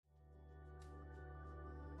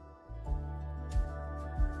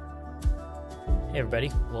Hey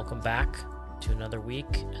everybody, welcome back to another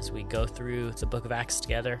week as we go through the book of Acts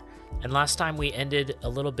together. And last time we ended a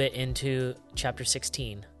little bit into chapter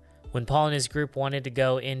 16, when Paul and his group wanted to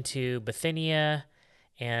go into Bithynia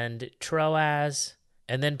and Troas,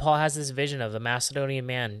 and then Paul has this vision of a Macedonian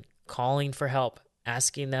man calling for help,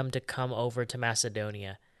 asking them to come over to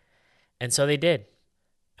Macedonia. And so they did.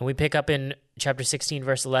 And we pick up in chapter 16,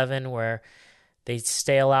 verse 11, where they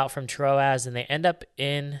sail out from Troas and they end up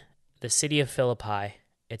in the city of Philippi.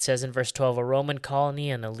 It says in verse 12, a Roman colony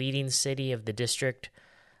and a leading city of the district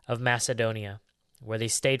of Macedonia, where they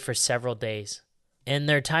stayed for several days. And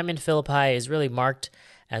their time in Philippi is really marked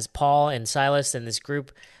as Paul and Silas and this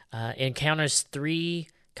group encounters three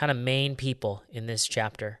kind of main people in this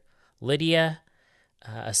chapter. Lydia,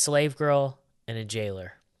 a slave girl, and a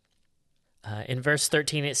jailer. In verse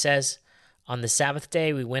 13 it says, on the Sabbath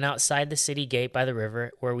day we went outside the city gate by the river,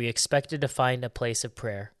 where we expected to find a place of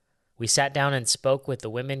prayer. We sat down and spoke with the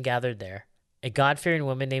women gathered there. A God-fearing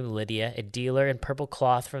woman named Lydia, a dealer in purple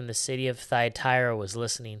cloth from the city of Thyatira, was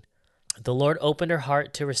listening. The Lord opened her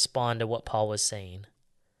heart to respond to what Paul was saying.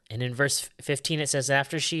 And in verse 15 it says,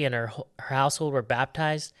 after she and her household were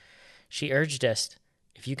baptized, she urged us,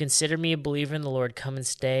 if you consider me a believer in the Lord, come and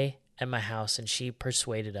stay at my house. And she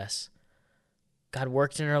persuaded us. God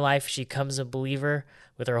worked in her life. She becomes a believer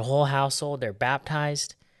with her whole household. They're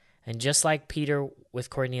baptized. And just like Peter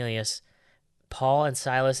with Cornelius, Paul and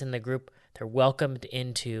Silas in the group, they're welcomed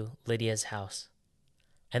into Lydia's house.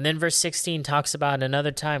 And then verse 16 talks about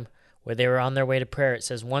another time where they were on their way to prayer. It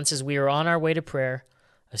says, once as we were on our way to prayer,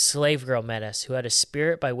 a slave girl met us who had a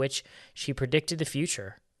spirit by which she predicted the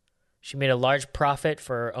future. She made a large profit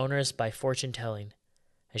for her owners by fortune telling.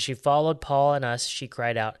 As she followed Paul and us, she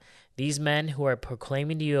cried out, these men who are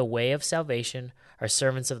proclaiming to you a way of salvation are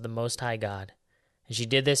servants of the Most High God. And she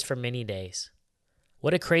did this for many days.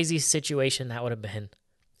 What a crazy situation that would have been.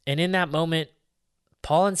 And in that moment,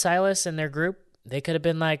 Paul and Silas and their group, they could have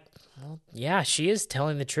been like, well, yeah, she is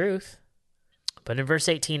telling the truth. But in verse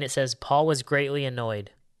 18, it says, Paul was greatly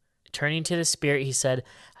annoyed. Turning to the Spirit, he said,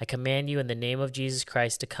 I command you in the name of Jesus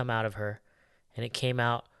Christ to come out of her. And it came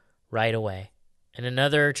out right away. And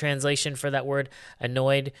another translation for that word,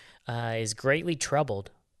 annoyed, is greatly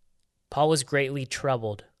troubled. Paul was greatly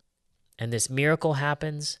troubled. And this miracle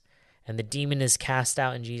happens, and the demon is cast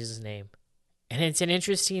out in Jesus' name. And it's an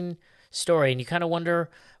interesting story, and you kind of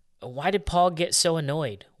wonder, why did Paul get so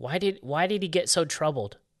annoyed? Why did he get so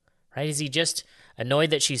troubled? Right? Is he just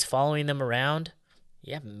annoyed that she's following them around?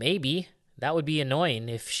 Yeah, maybe. That would be annoying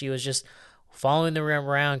if she was just following them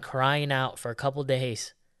around, crying out for a couple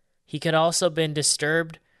days. He could also have been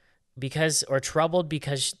disturbed or troubled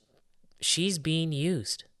because she's being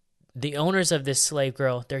used. The owners of this slave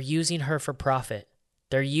girl, they're using her for profit.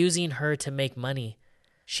 They're using her to make money.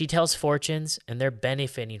 She tells fortunes, and they're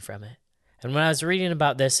benefiting from it. And when I was reading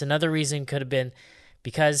about this, another reason could have been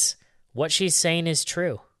because what she's saying is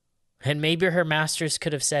true. And maybe her masters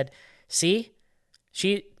could have said, see,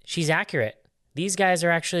 she's accurate. These guys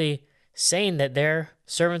are actually saying that they're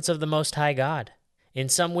servants of the Most High God. In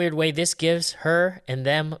some weird way, this gives her and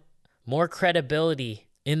them more credibility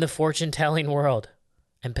in the fortune-telling world.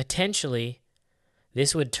 And potentially,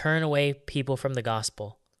 this would turn away people from the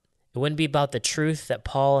gospel. It wouldn't be about the truth that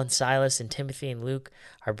Paul and Silas and Timothy and Luke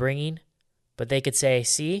are bringing, but they could say,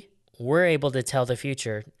 see, we're able to tell the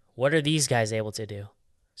future. What are these guys able to do?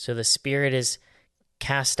 So the spirit is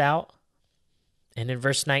cast out. And in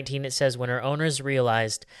verse 19 it says, when her owners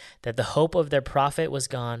realized that the hope of their profit was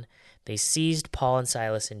gone, they seized Paul and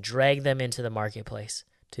Silas and dragged them into the marketplace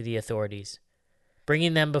to the authorities.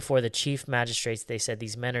 Bringing them before the chief magistrates, they said,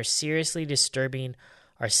 these men are seriously disturbing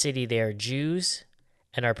our city. They are Jews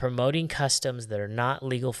and are promoting customs that are not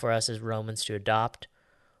legal for us as Romans to adopt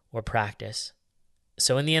or practice.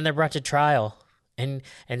 So in the end, they're brought to trial. And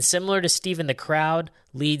similar to Stephen, the crowd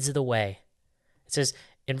leads the way. It says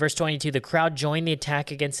in verse 22, the crowd joined the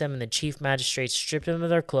attack against them, and the chief magistrates stripped them of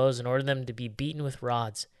their clothes and ordered them to be beaten with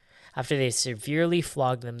rods. After they severely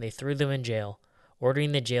flogged them, they threw them in jail,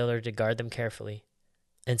 ordering the jailer to guard them carefully.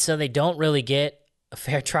 And so they don't really get a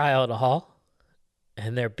fair trial at all,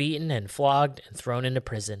 and they're beaten and flogged and thrown into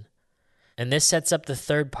prison. And this sets up the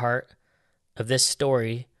third part of this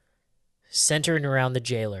story, centering around the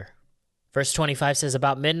jailer. Verse 25 says,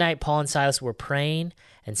 about midnight, Paul and Silas were praying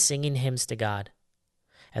and singing hymns to God.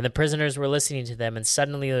 And the prisoners were listening to them, and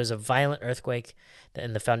suddenly there was a violent earthquake,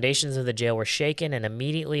 and the foundations of the jail were shaken, and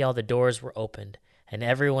immediately all the doors were opened, and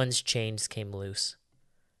everyone's chains came loose.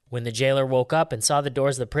 When the jailer woke up and saw the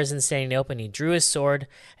doors of the prison standing open, he drew his sword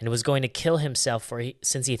and was going to kill himself,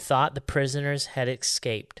 since he thought the prisoners had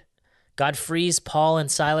escaped. God frees Paul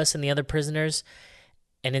and Silas and the other prisoners,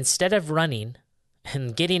 and instead of running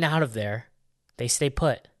and getting out of there, they stay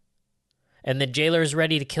put. And the jailer is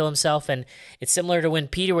ready to kill himself, and it's similar to when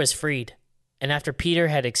Peter was freed. And after Peter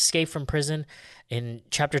had escaped from prison, in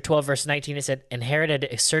chapter 12, verse 19, it said, "And Herod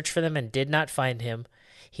had searched for them and did not find him.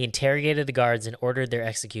 He interrogated the guards and ordered their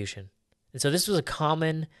execution." And so this was a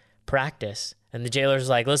common practice. And the jailer's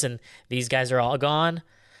like, "Listen, these guys are all gone.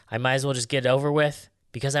 I might as well just get it over with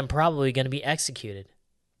because I'm probably going to be executed."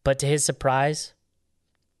 But to his surprise,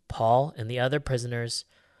 Paul and the other prisoners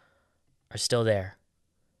are still there.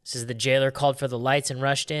 It says the jailer called for the lights and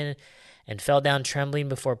rushed in and fell down trembling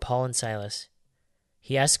before Paul and Silas.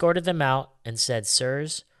 He escorted them out and said,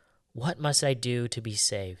 "Sirs, what must I do to be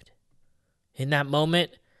saved?" In that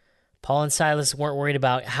moment, Paul and Silas weren't worried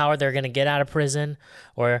about how they're going to get out of prison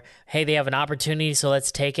or, hey, they have an opportunity, so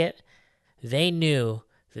let's take it. They knew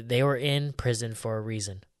that they were in prison for a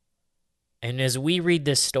reason. And as we read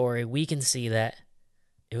this story, we can see that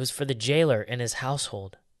it was for the jailer and his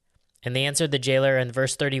household. And they answered the jailer in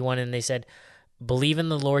verse 31, and they said, "Believe in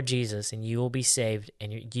the Lord Jesus, and you will be saved,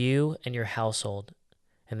 and you and your household."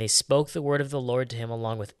 And they spoke the word of the Lord to him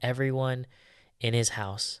along with everyone in his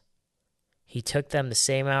house. He took them the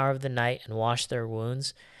same hour of the night and washed their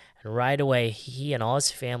wounds, and right away he and all his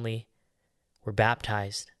family were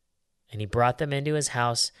baptized. And he brought them into his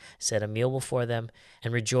house, set a meal before them,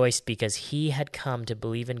 and rejoiced because he had come to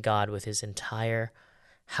believe in God with his entire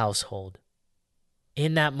household.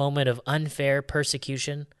 In that moment of unfair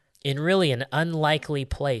persecution, in really an unlikely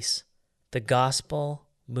place, the gospel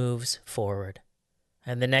moves forward.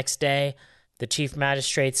 And the next day, the chief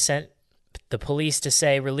magistrate sent the police to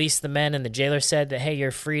say, "Release the men," and the jailer said that, "Hey,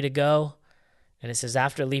 you're free to go." And it says,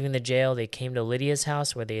 after leaving the jail, they came to Lydia's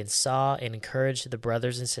house where they saw and encouraged the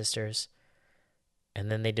brothers and sisters, and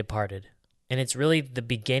then they departed. And it's really the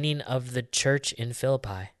beginning of the church in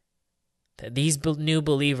Philippi. That these new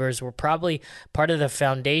believers were probably part of the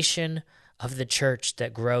foundation of the church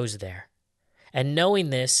that grows there. And knowing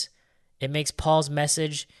this, it makes Paul's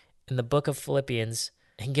message in the book of Philippians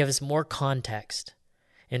and give us more context.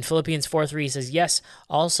 In Philippians 4:3, he says, "Yes,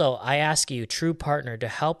 also I ask you, true partner, to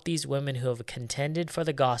help these women who have contended for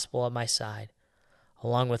the gospel on my side,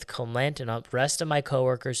 along with Clement and the rest of my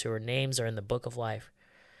co-workers whose names are in the book of life.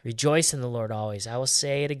 Rejoice in the Lord always. I will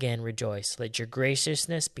say it again, rejoice. Let your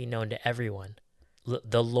graciousness be known to everyone.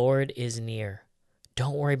 The Lord is near.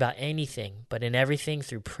 Don't worry about anything, but in everything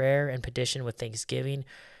through prayer and petition with thanksgiving,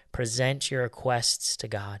 present your requests to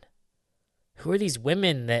God." Who are these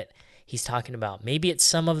women that he's talking about? Maybe it's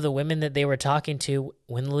some of the women that they were talking to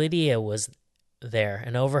when Lydia was there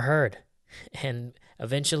and overheard and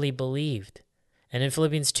eventually believed. And in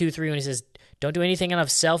Philippians 2:3, when he says, "Don't do anything out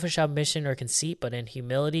of selfish ambition or conceit, but in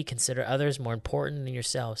humility consider others more important than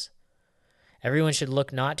yourselves. Everyone should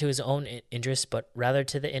look not to his own interests, but rather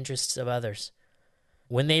to the interests of others."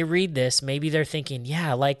 When they read this, maybe they're thinking,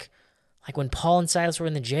 yeah, like when Paul and Silas were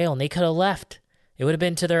in the jail and they could have left. It would have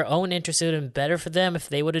been to their own interest. It would have been better for them if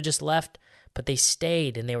they would have just left, but they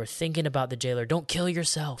stayed and they were thinking about the jailer. Don't kill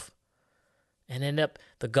yourself. And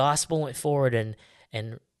the gospel went forward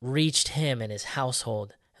and reached him and his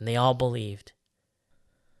household, and they all believed.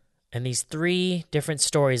 And these three different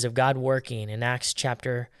stories of God working in Acts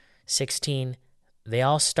chapter 16, they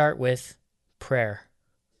all start with prayer.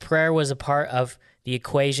 Prayer was a part of the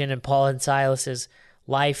equation in Paul and Silas's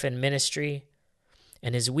life and ministry.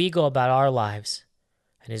 And as we go about our lives,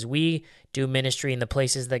 and as we do ministry in the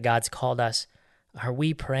places that God's called us, are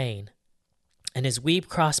we praying? And as we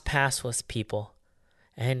cross paths with people,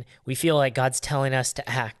 and we feel like God's telling us to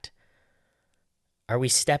act, are we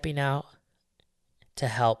stepping out to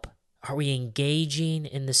help? Are we engaging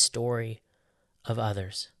in the story of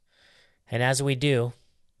others? And as we do,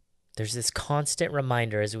 there's this constant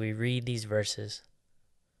reminder as we read these verses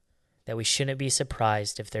that we shouldn't be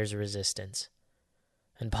surprised if there's resistance.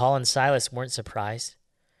 And Paul and Silas weren't surprised.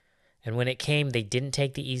 And when it came, they didn't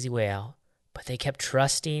take the easy way out, but they kept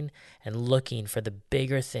trusting and looking for the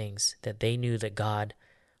bigger things that they knew that God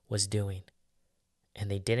was doing. And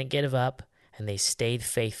they didn't give up, and they stayed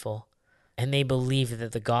faithful. And they believed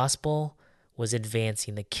that the gospel was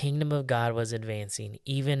advancing, the kingdom of God was advancing,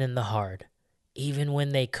 even in the hard, even when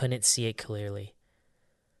they couldn't see it clearly.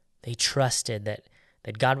 They trusted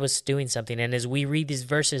that God was doing something. And as we read these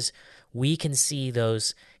verses, we can see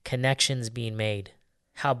those connections being made.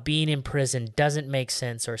 How being in prison doesn't make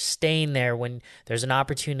sense, or staying there when there's an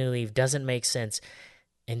opportunity to leave doesn't make sense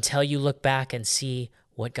until you look back and see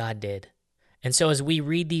what God did. And so as we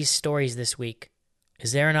read these stories this week,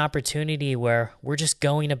 is there an opportunity where we're just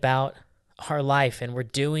going about our life and we're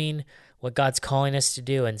doing what God's calling us to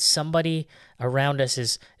do, and somebody around us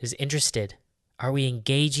is interested? Are we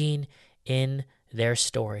engaging in their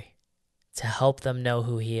story to help them know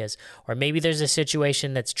who He is? Or maybe there's a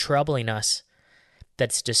situation that's troubling us,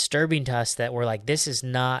 that's disturbing to us, that we're like, this is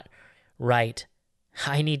not right.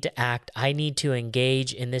 I need to act. I need to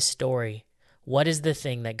engage in this story. What is the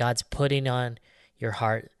thing that God's putting on your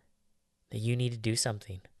heart that you need to do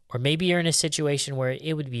something? Or maybe you're in a situation where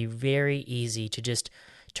it would be very easy to just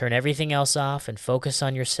turn everything else off and focus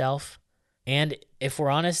on yourself. And if we're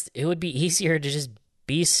honest, it would be easier to just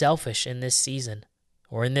be selfish in this season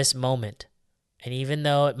or in this moment. And even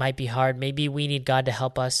though it might be hard, maybe we need God to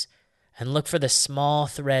help us and look for the small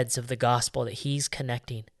threads of the gospel that He's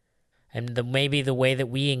connecting. And maybe the way that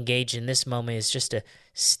we engage in this moment is just to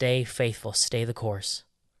stay faithful, stay the course.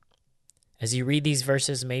 As you read these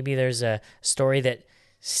verses, maybe there's a story that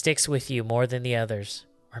sticks with you more than the others.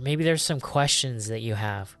 Or maybe there's some questions that you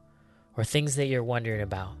have or things that you're wondering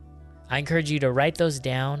about. I encourage you to write those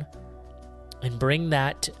down and bring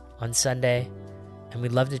that on Sunday, and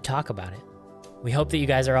we'd love to talk about it. We hope that you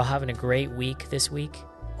guys are all having a great week this week,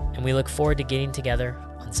 and we look forward to getting together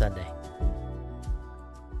on Sunday.